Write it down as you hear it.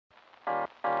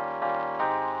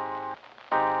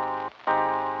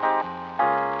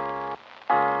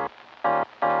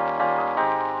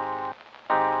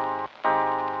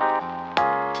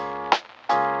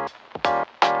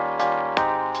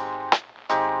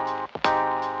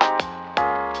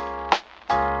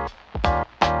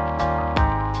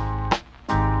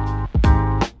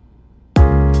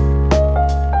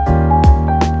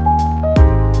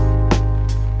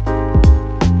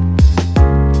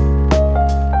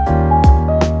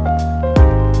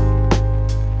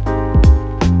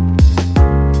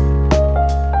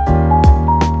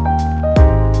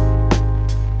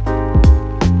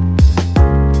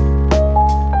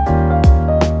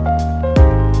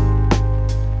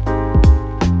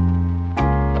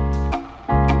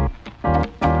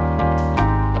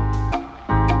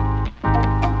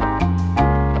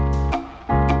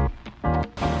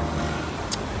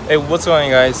Hey, what's going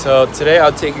on, guys? So today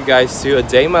I'll take you guys to a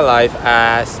day in my life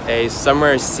as a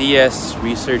summer CS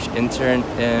research intern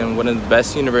in one of the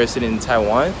best universities in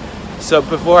Taiwan. So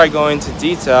before I go into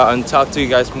detail and talk to you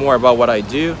guys more about what I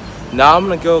do, now I'm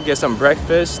gonna go get some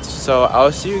breakfast. So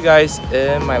I'll see you guys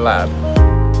in my lab.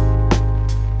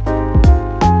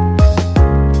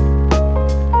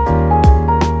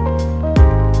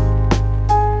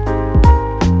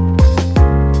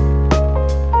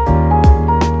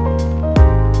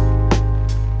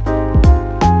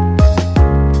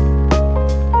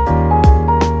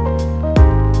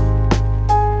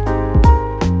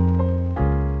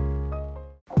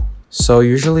 So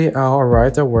usually I'll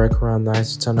arrive at work around 9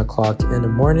 to 10 o'clock in the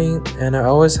morning, and I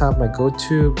always have my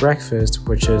go-to breakfast,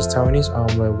 which is Taiwanese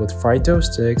omelet with fried dough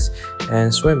sticks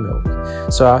and soy milk.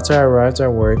 So after I arrived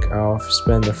at work, I'll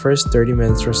spend the first 30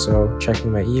 minutes or so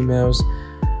checking my emails,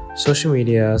 social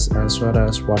medias, as well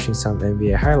as watching some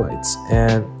NBA highlights.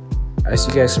 And as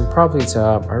you guys can probably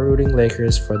tell, I'm rooting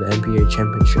Lakers for the NBA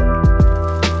championship.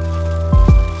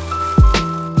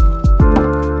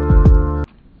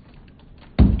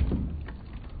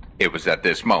 It was at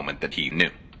this moment that he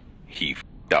knew. He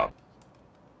f***ed up.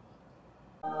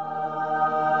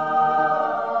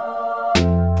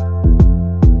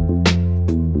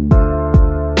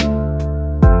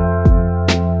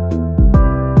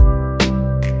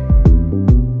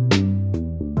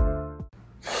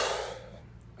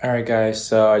 Alright guys,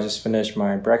 so I just finished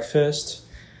my breakfast.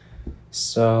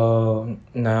 So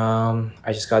now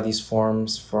I just got these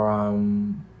forms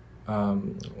from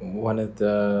one of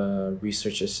the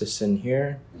research assistant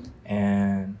here,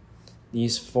 and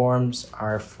these forms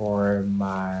are for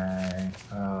my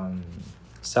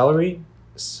salary,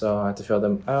 so I have to fill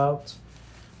them out,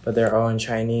 but they're all in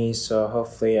Chinese, so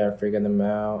hopefully I figure them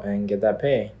out and get that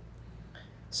pay.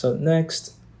 So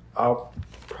next I'll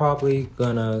probably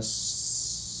gonna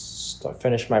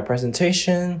finish my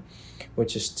presentation,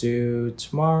 which is due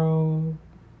tomorrow.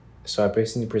 So I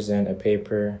basically present a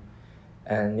paper.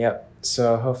 And yep,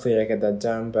 so hopefully I get that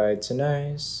done by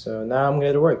tonight. So now I'm gonna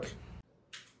go to work.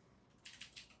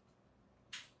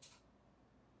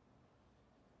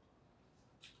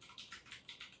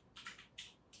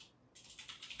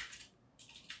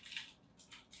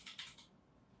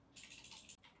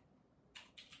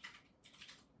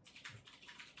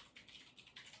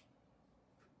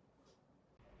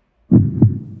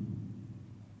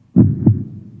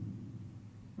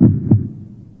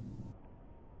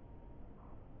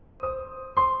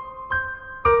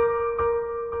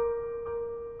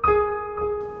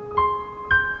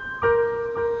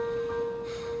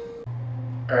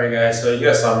 Alright guys, so you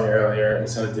guys saw me earlier.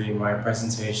 Instead of doing my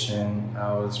presentation,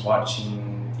 I was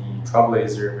watching the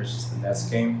Trailblazer versus the Nets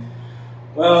game.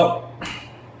 Well,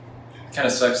 it kind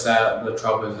of sucks that the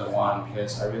Trailblazer won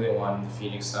because I really wanted the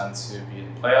Phoenix Suns to be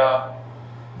in the playoff.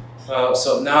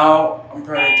 So now I'm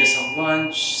probably gonna get some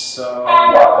lunch. So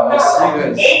I'll see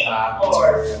you guys after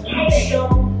lunch.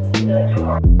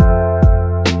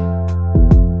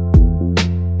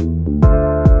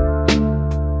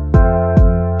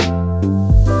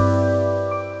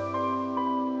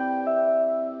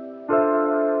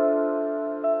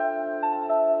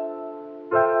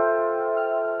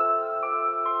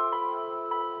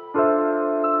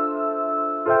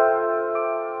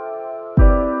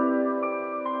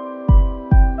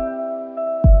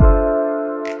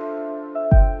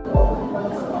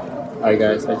 Alright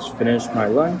guys, I just finished my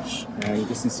lunch, and you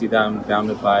can see that I'm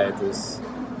bounded by this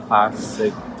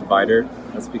plastic divider.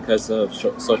 That's because of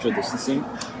social distancing.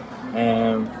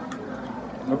 And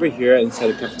over here inside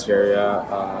the cafeteria,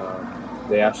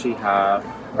 they actually have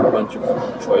a bunch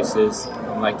of choices.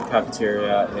 Unlike the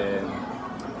cafeteria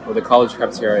or the college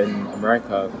cafeteria in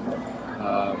America,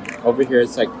 over here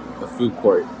it's like a food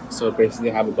court. So basically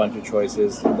they have a bunch of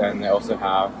choices. Then they also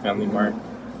have Family Mart,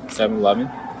 7-Eleven.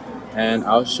 And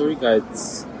I'll show you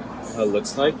guys how it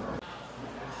looks like.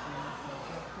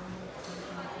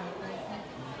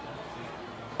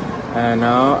 And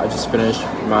now I just finished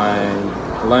my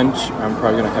lunch. I'm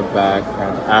probably gonna head back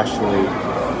and actually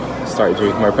start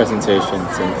doing my presentation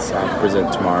since I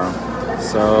present tomorrow.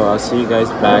 So I'll see you guys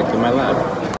back in my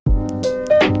lab.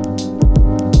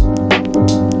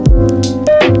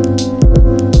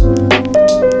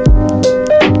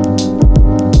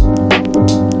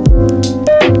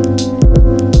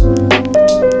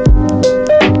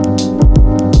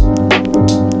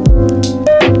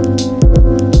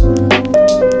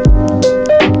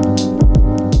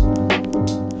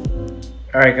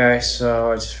 Alright guys,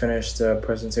 so I just finished the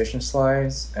presentation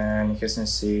slides, and you guys can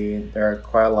see there are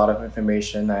quite a lot of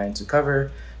information I need to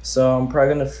cover. So I'm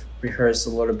probably going to rehearse a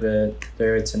little bit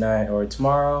later tonight or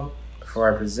tomorrow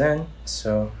before I present.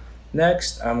 So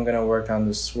next, I'm gonna work on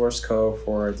the source code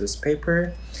for this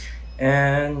paper.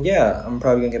 And yeah, I'm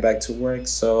probably gonna get back to work,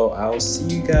 so I'll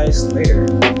see you guys later.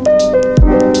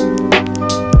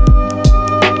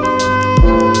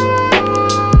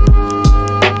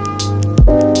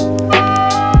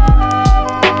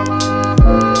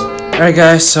 Alright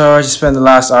guys, so I just spent the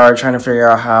last hour trying to figure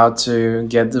out how to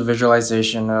get the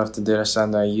visualization of the data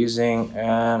set that I'm using,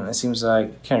 and it seems like I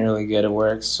can't really get it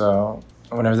work. So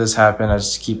whenever this happens, I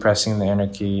just keep pressing the enter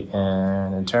key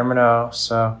in the terminal.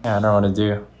 So yeah, I don't know what to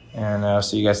do, and I'll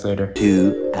see you guys later.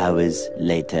 2 hours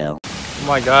later. Oh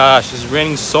my gosh, it's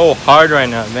raining so hard right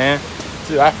now, man.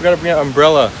 Dude, I forgot to bring an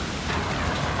umbrella.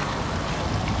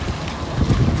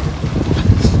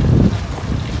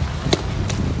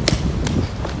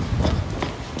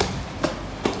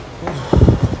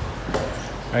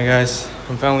 Alright guys,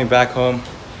 I'm finally back home.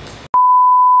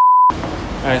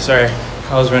 Alright, sorry,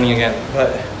 I was running again, but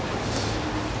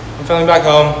I'm finally back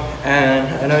home, and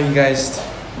I know you guys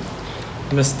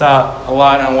missed out a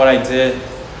lot on what I did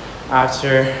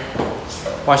after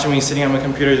watching me sitting on my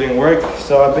computer doing work.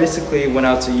 So I basically went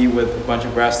out to eat with a bunch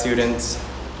of grad students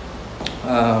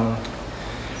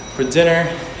for dinner,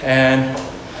 and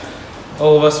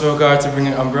all of us forgot to bring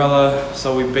an umbrella,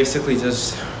 so we basically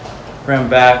just ran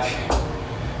back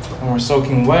and we're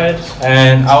soaking wet.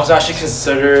 And I was actually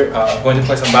considered going to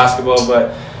play some basketball,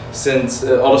 but since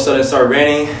all of a sudden it started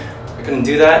raining, I couldn't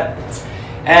do that.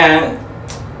 And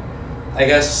I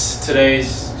guess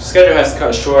today's schedule has to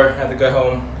cut short. I had to get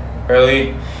home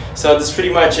early. So this is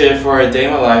pretty much it for a day in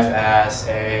my life as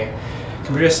a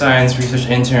computer science research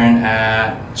intern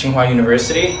at Tsinghua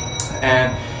University.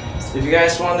 And if you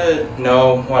guys want to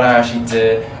know what I actually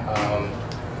did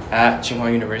at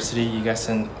Tsinghua University, you guys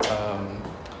can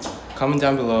comment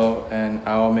down below, and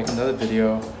I'll make another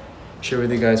video, share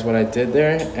with you guys what I did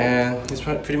there. And that's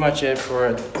pretty much it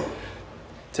for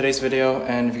today's video.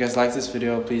 And if you guys like this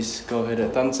video, please go hit a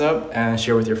thumbs up and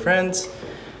share with your friends.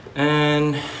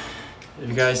 And if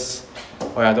you guys,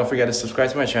 oh yeah, don't forget to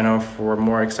subscribe to my channel for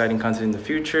more exciting content in the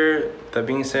future. That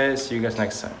being said, see you guys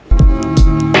next time.